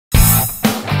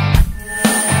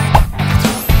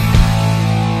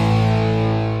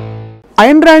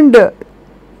Ayn Rand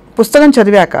పుస్తకం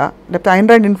చదివాక లేకపోతే ఐన్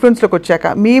ర్యాండ్ ఇన్ఫ్లుయెన్స్లోకి వచ్చాక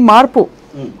మీ మార్పు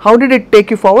how did it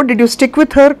take you forward? Did you stick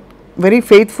with her very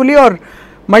faithfully are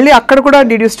మళ్ళీ అక్కడ కూడా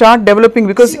did you start developing?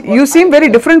 Because you seem very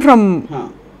different from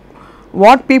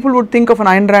what people would think of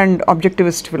an Ayn Rand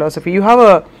ఆబ్జెక్టివిస్ట్ philosophy. You have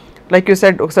like you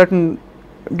said, a certain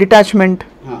detachment.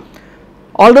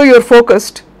 Although you're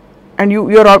focused and you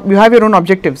have your own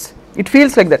objectives, it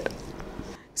feels like that.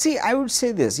 See, I would say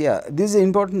this, yeah, this is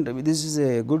important, this is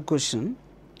a good question.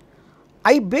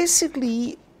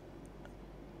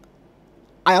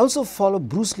 I also follow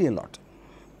Bruce Lee a lot,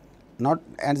 not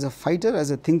as a fighter,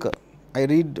 as a thinker. I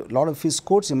read a lot of his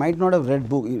quotes. He might not have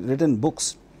written books,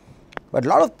 but a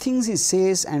lot of things he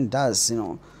says and does, you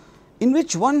know, in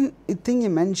which one thing he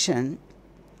mentioned,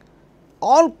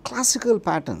 all classical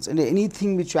patterns and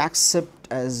anything which you accept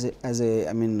as a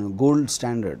I mean gold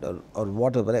standard or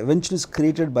whatever eventually is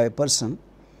created by a person,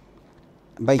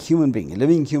 by human being, a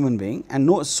living human being, and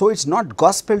no, so it's not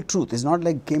gospel truth, it's not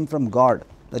like came from God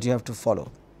that you have to follow.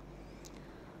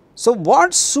 So what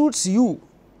suits you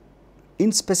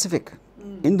in specific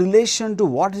in relation to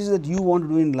what is that you want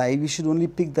to do in life, you should only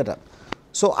pick that up.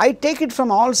 So I take it from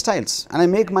all styles and I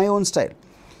make my own style.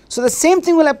 So the same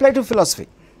thing will apply to philosophy.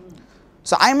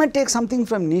 So I might take something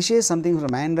from Nietzsche, something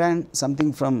from Ayn Rand, something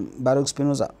from Baruch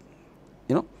Spinoza,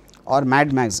 you know, or Mad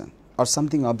Magazine, or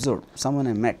something observed, someone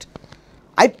I met.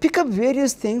 I pick up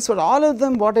various things, but all of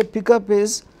them what I pick up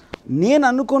is నేను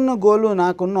అనుకున్న గోలు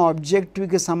నాకున్న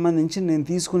ఆబ్జెక్టివ్కి సంబంధించి నేను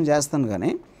తీసుకుని చేస్తాను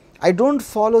కానీ I don't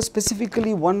follow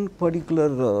specifically one particular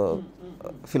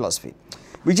philosophy,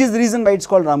 which is the reason why it's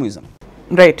called Ramuism.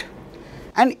 Right.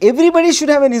 And everybody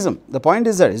should have an ism. The point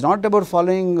is that it's not about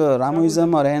following Ramuism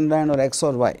or Ayn Rand or X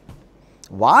or Y.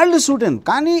 వాళ్ళు సూటన్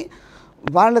కానీ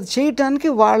వాళ్ళది చేయటానికి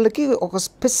వాళ్ళకి ఒక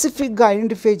స్పెసిఫిక్గా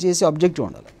identify చేసి objective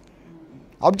ఉండాలి.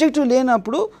 Objective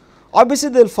లేనప్పుడు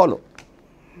obviously they will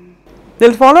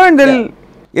follow and they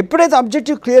ఎప్పుడైతే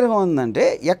ఆబ్జెక్టివ్ క్లియర్గా ఉందంటే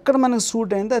ఎక్కడ మనకు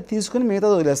సూట్ అయిందో అది తీసుకుని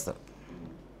మిగతాది వదిలేస్తారు.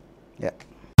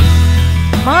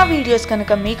 మా వీడియోస్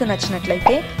కనుక మీకు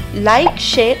నచ్చినట్లయితే like,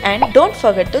 share and don't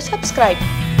forget to subscribe.